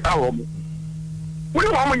mfa nkwata wɔn. Wɔne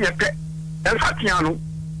wɔn nyɛ pɛ. Ɛnsatea no,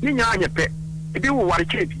 ne nyinaa nyɛ pɛ. Ebi wɔ ware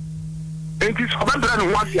kyɛɛbi. Enti sɛ ɔbɛbrɛ ne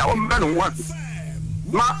ho ase a, ɔmbɛ ne ho ase.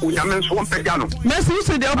 Ma onyame nso wɔmpɛgya no. Mercy, you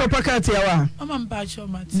say the upper packet here. I'm Bacho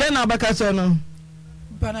Mati. Then Abakacho no.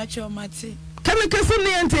 Banacho Mati. Can you kiss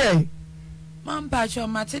me and Mam Bacho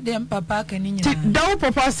Mati, then Papa can in down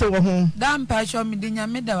Papa so home. Damn Bacho me dinya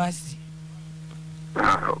medawasi.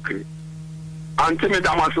 Okay. Auntie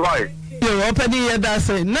Naa was right. You opening your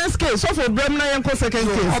dancing. Next case, so for Bremna and second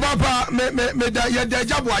case. Papa, me da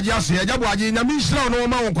Jabuaji, na Mishra no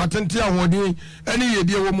man quatentia wodi any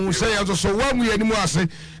idea woman say so one we anymore say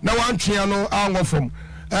na one chiano ango from.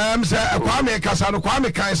 Say Kwame Kasano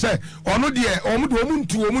Kwame can say or no dear or woman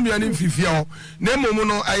to woman and fifio name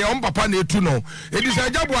no a papa ne to know. It is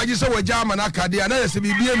a Jabuaji so a jam and Akadia and as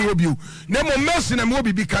be and you. Name mercy and will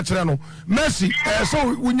be Catrano. Mercy,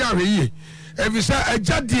 so Winyari. If you say a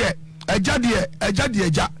jadie.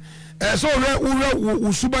 Eja so we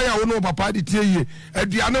usubaya wono papa de tie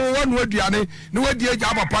aduane wo no aduane ne wadi eja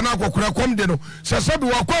papa na akokora kom de no sesabi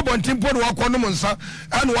wakọ bontimpo no wakọ no nsa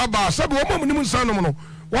ane waba sabi wo mamu nim nsa no no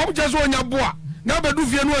wo je so onya boa na bedu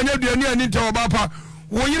fie no anya aduane ani nte wo papa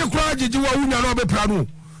wo yire kura agege wa wunya no obepra no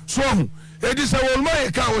so hu edi se wo ma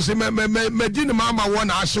e ka wo se me di ne mama wo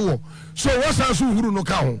na ahye wo so wo san so huru no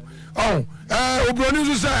ka ho obroni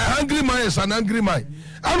so say hungry man is an angry man.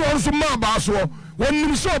 I also ma baso when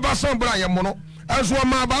you saw Bassan Brian Mono, as one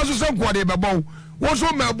ma baso some quade babo, was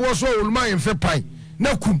so my boss old man for pie.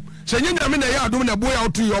 No cum, saying I mean, I are doing a boy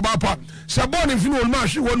out to your papa, Sabon if you will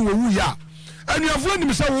march one who ya. And you have learned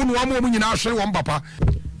himself one woman in our show one papa.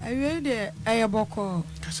 I read the Ayaboko.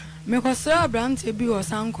 Because Sir Brant be or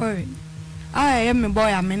sound quarry. I am a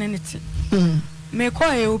boy a minute. Me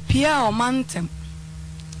call a Pia or Mantem.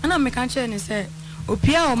 And I'm a country and say,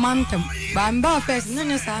 Opia or Mantem, but I'm about first,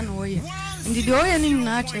 none is an oye. And the oye in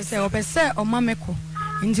nature say, Opese or Mameko,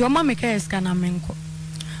 and your mamma is canamenco.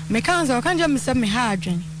 Mekans or can't just send me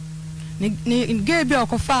hardrin. Gave your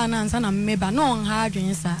cofanans and I'm maybe no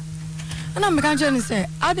hardrin, sir. And I'm a country say,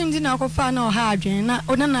 I didn't know cofan or hardrin, not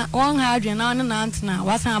one hardrin on an aunt now,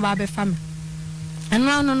 wasn't about a family. And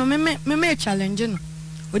now no me challenging.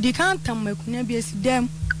 But you can't tell me, could be a dem.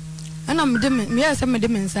 And I'm dim, yes, I'm a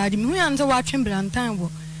dim inside him. We answer watching Brand time,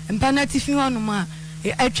 and Panati Fiona,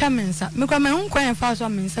 a chairman's, make my own quiet fast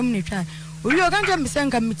on me, some new try. Will you can't be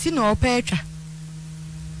sent a mitino or petra?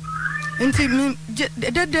 Until me,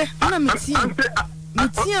 I'm a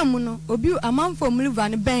Mitiamuno, Obu, a man from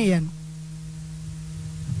Luvan Bayan.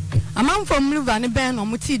 A man from Luvan Ban or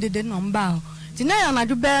Muti didn't on bow. Tonight I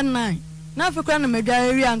do bear 9. Now for crying a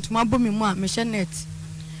medallion and to my booming one, Michanet.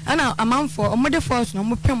 And a man for a mother force no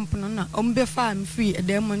more pimp no be farm free a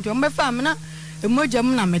demon to my famina, a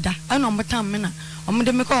mojamina meda, and on my tamina, on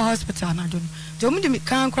the Meko hospital. I don't. Jommy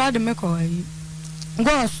can't cry the Meko.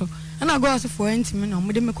 Go so, and I go for 20 minutes on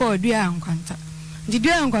the Meko, dear Ankanta. The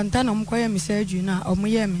dear Ankanta, no quiet message you now, or my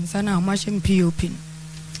yamins, and I'm watching POP.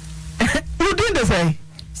 Who did they say?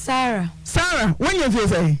 Sarah, when you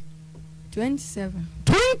say 27.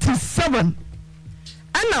 27.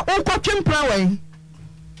 And now, all watching plowing.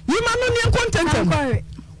 You man content.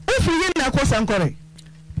 If you in a course and correct.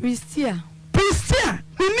 Pristia,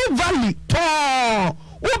 we need valley. Oh,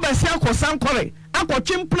 Obasia Cosan correct. I got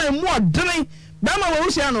him play more drink. Bama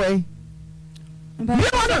Ocean way.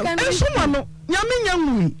 And someone, Yamin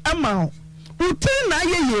Yamui, Amao. Who tell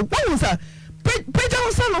I what was that?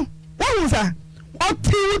 Peter Sano, what was that? What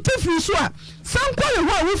to you swap? Some point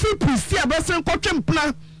what we feel Pristia, but some coaching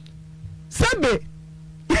plan. Sabe.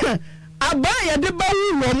 Abaya de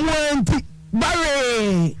bawu no mwanti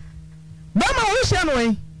bare bama wo hia no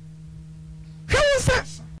en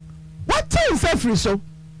hwewusa what time free so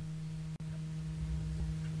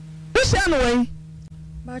wo hia no en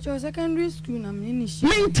but your secondary school na me ni hia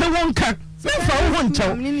mente wonka me fa wo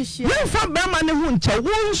honchaw me fa bama ne honchaw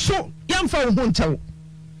wo nso yam fa wo honchaw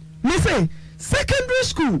me say secondary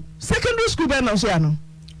school be na so ya no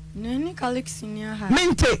nani Catholic senior high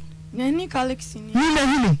mente nani Catholic senior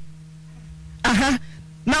hini aha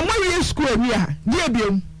na mo we school wi a die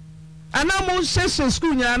biom ana mo sese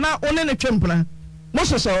school nya na one ne twempna mo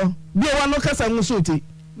soso bi wa no kasa mo so ti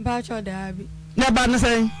ba cho da bi na ba ne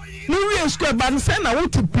say no we school ba ne say na wo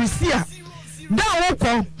to prisia da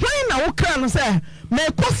wokɔ hwan na wokra no sɛ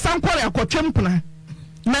mekɔ sankɔre akɔtwempena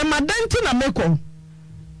na madanti na mekɔ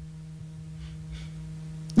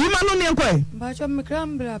yima no ne nkɔ bacho mekra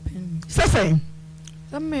mbra pen sɛsɛ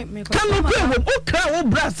samme me ko kanu kra wo kra wo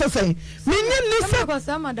bra sɛsɛ menye ni sɛ ko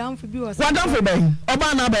sa madam fi bi wo wadam fi bɛn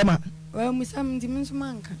ɔba na bɛma wa musam ndi min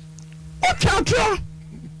sumanka o twatwo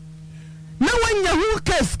na wanya hu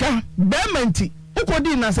keska bɛma nti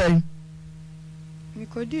ukodi na sɛ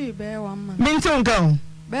mikodi be wa man minti nka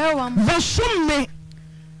be wa man bosumme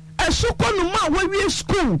esoko no ma wawie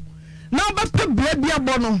school na obepɛ bla bia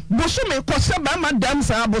bɔ no bosumme kɔsɛ ba ma dam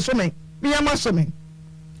sa bosumme miyama some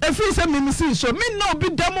efi sɛ mimisi so me na obi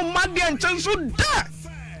dam ma de nkyɛn so da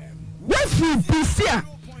wafi pisia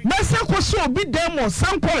bɛsɛ kɔsɛ obi dam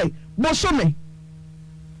sankore bosumme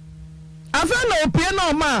afɛ na opie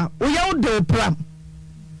na ma oyaw de pram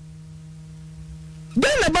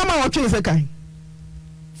den le ba ma wɔtwe sɛ kan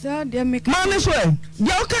za de me ma ne so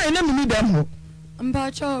ya o kan na mini dam ho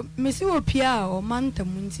mbacho mesi opia o manta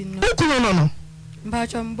munti no ukunu no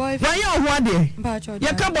mbacho boyfriend wa ya ho ade mbacho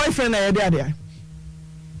ya ka boyfriend na ya de ade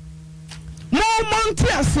mo monti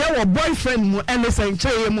ase wo boyfriend mu ene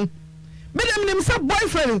sankyeye mu medem nim say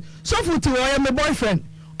boyfriend so futi wo ya me boyfriend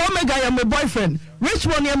omega ya me boyfriend rich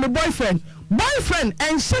one ya me boyfriend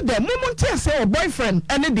and said them mo monti ase wo boyfriend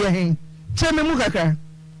ene de hen che me mu kakra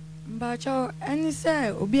mbacho eni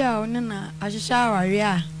say obi a one na ahihya aware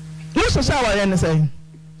a wo so sha aware ne say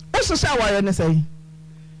wo so sha aware ne say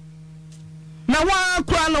na wa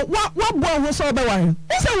kura no wa bo ho so be ware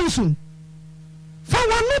wo say wo su fa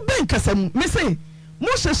wa no ben kasam me say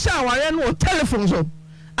mo so sha aware no telephone so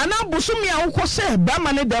ana busumi a wo ko say ba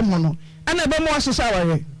ma ne dem ho no ana be mo so sha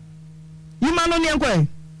aware yima no ne enko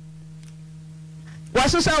wa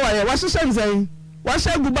so sha aware wa so sha nzai wa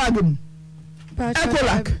sha gu bag mu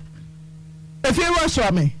ekolak efi wa so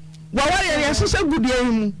ame wa ware ya so sha gu de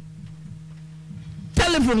mu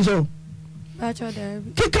telephone so bacho there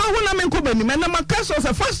kika ho na me ko bani me na maka so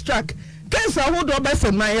say fast track cancer ho do be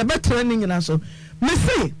sen na ye be training nyina so me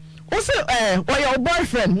say o say or your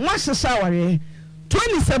boyfriend mo hye aware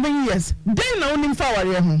 27 years den na onim fa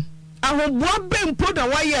aware ho ahobo be mpo da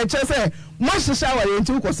wa ye che say mo hye aware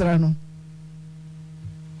nti ukosra no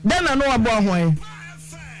den na no abo ho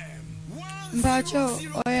mbacho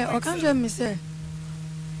o kan je me say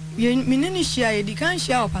ye minini hia ye di kan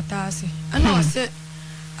hia opataase ana o say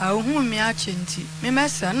awu me achenti me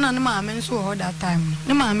mesa na ne ma me nso ho that time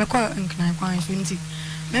ne ma me ko nkran kwan so nti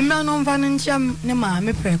me me no mfa ntia ne ma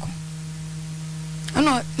me preko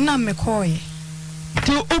ana na me ko ye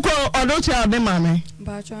ti uko odocha de ma me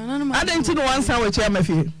bacho na ne ma adenti no wansa we chia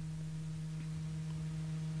mafie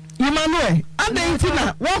Emmanuel adenti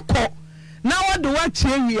na woko na wado wa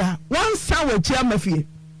chie wia wansa we chia mafie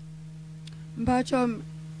bacho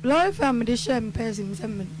Lord family shame person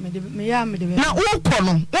me ya me de na woko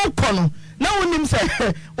no na wonim se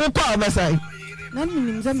woko abasai na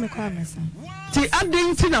minim se me kwa amasa ti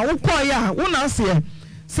adenti na woko ya wona se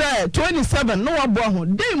 27 no wabo ho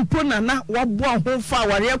dem pro na wabo ho fa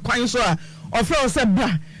ware kwan so a ofre se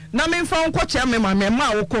bra na me fa nko chia me ma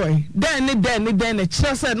woko den ne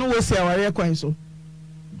kire se no wo se ware kwan so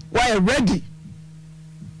why ready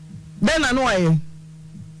den na no why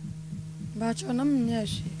bacho na me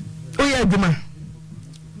shi oye adwuma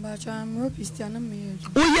bacho am opiste na me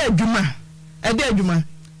oye adwuma ede adwuma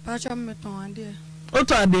bacho me ton ade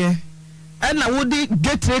oto ade na wodi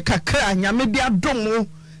getre kakra nyame bi adom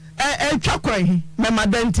twa kwan me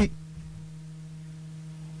madanti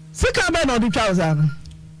sika be no di trouser no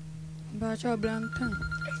bacho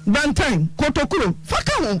Brantain kotokuro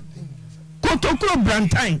faka ho kotokuro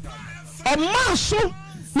Brantain o maso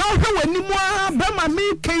na hwe wani mu a be ma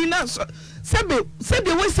me kan na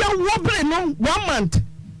sebe we say wobre no 1 month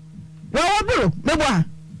wa wobro mebo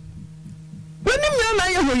wani mi na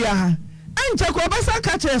ye ho ya anje ko ba sa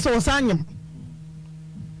ka kire so sanyem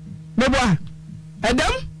mebo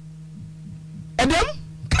edem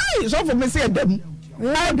kai so for me say edem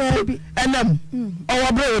enam o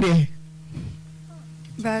wobro de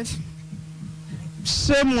but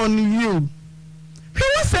shame on you he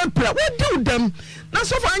was simple what do them na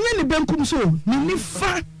so for anya ni benkum so ni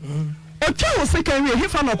fa o twa o second way he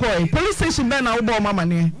fa no call police station be na wo bo mama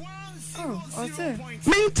ne o say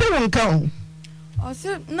me nti won ka o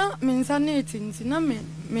say na me nsa na etinti na me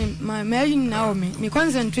yin na o me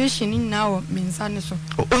concentration in na o me nsa ne so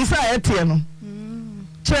o nsa etie no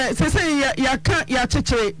che se ya ka ya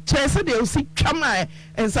cheche che se de o si twama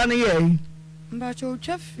nsa ne ye mba cho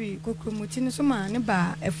twafi kokromuti ne so ma ne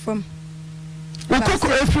ba efam ukoko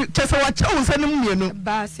efi che se wa che o nsa ne mienu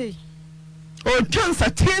ba sei o twansa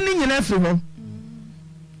tie ni nyina fi ho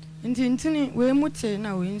Intini we mute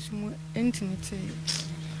na we nsumu intinite.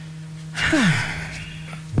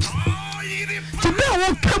 Today I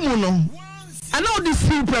won't come on. I know this is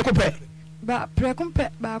preoccupé. Ba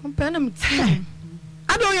kumpe na mti.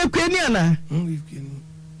 I don't hear Queniana.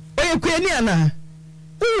 Oye Queniana.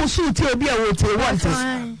 Who shoot you be a wote want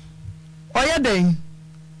us? Oya day.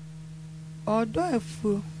 Odo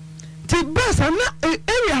efu. Ti bas ana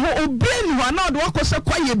area ho obian ho na do akoso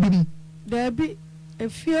kwaye bi. There be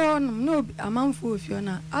efio no amanfo efio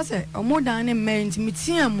na ase omodan ne men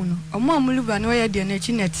mti amu no omo amuluba na oya de na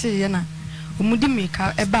chi na ti ye na omudi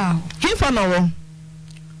meka eba ho. Hifa no wo.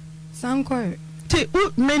 Sankore. Ti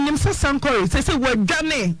menim se Sankore se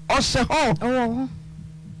wadwane o se ho. Owo.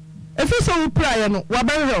 Efi so prayer no wa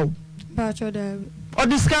ba hwe. Ba cho there. O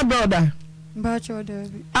discard brother. Ba cho there.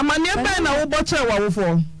 Amane ba na wo boche wa wo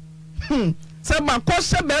fo. Se ma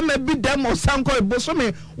kose be ma bi dem o Sankore boso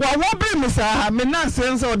me wa wo bre me sa me na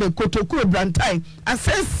sense o de kotoku brantai.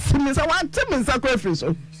 Assess me sa wan te me Sankore free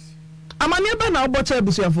so. Amane ba na wo boche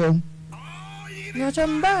busuafo. Yo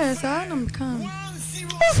chamba sa na mkan.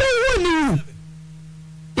 O se wo ni.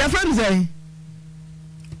 Your friend say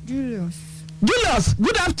Julius,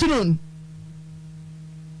 good afternoon.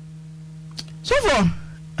 So for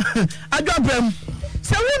Agyapong,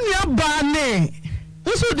 say when you ba ne.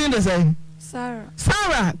 Who's who did say?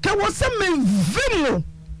 Sarah, can was some video.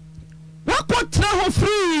 What ho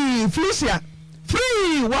free, Felicia?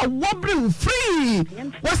 Free, what wobbling free.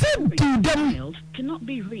 Was it to them? Cannot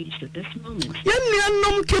be reached at this moment.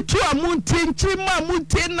 Yan ketu amuntin chima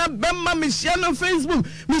muntina bemma Michelle Facebook.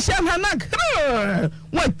 Michelle Hanak.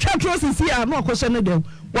 What chatros is here? No question them.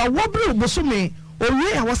 What wobbling bosumi?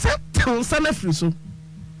 Oh yeah, was that town sana friso.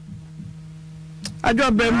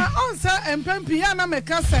 Agyapong. Answer empempia na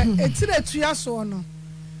mekasa etire tuya so no.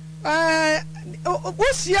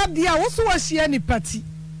 Wosia dia wo so wosia ni party.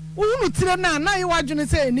 Wo nu tire na ye wadwene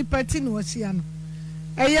se ni party no wosia no.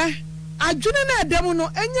 Eye adwene na edem no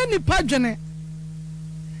enye nipa dwene.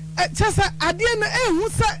 Chasa ade no ehu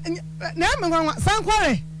sa na emengwa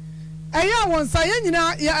Sankore. Eye won sa ye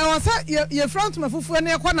nyina ye wasa ye front mafufu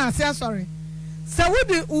na ekwa na ase asori. Sa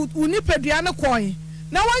wodi unipadua ne koyi.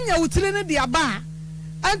 Na wanya wutire ne dia ba.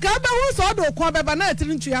 Anka ba hu so do ko beba na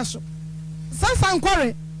atiri ntua so. Sa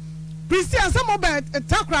Sankore. Christian some about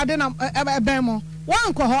takra de na ebe mo.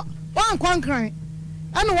 Wan ko ho, wan ko nkran.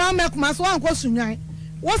 Anu wan mekuma so wan ko sunwan.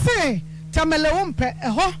 Wo se tamele wo mpe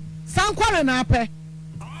ho Sankore na ape.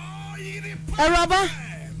 Eraba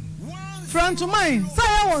front to mine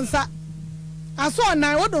say won sa aso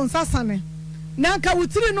na wo don sa sane. Na nka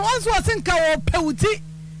wutiri no onso asenka wo pe wuti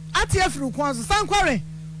ate afiri ko so Sankore.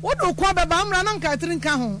 Wo do ko beba amra na nka atiri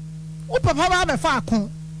nka ho. Wo papa ba be fa akon.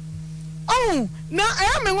 Oh, na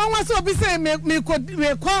I am one so be say me ko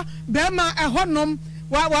be ma ehonom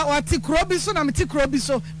wa tikrobi so na me tikrobi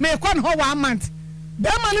so me ko no wa amant be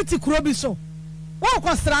ma ne tikrobi so wo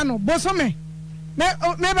ko sra no bo so me be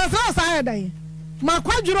so sa ya dai ma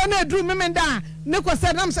kwadwuro na aduru me da ne ko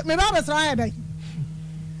se na me ba be sra ya dai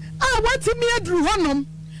ah what me aduru honom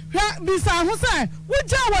hwa bi sa ho say wo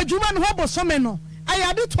ja wadwuma no ho bo so me no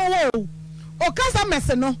ayade to wo o kasa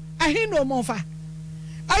mese no ahi no mo fa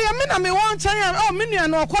ayamina me won chan oh me nua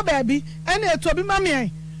no okọ baabi ene eto bi ma me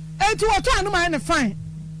ai enti woto anu ma ne fine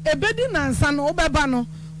ebedi nansa no obeba no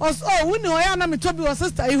oh wuni oya na me to bi o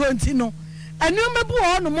sister iho enti no anu mebu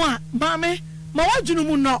ho no mo a ma me ma wadwunu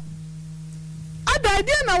mu no ada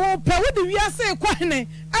idea na wo pe wo de wiase kwahene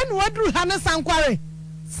anu waduru ha ne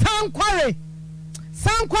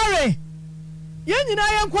Sankore ye nyina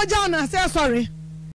ye nkwaja na se sorry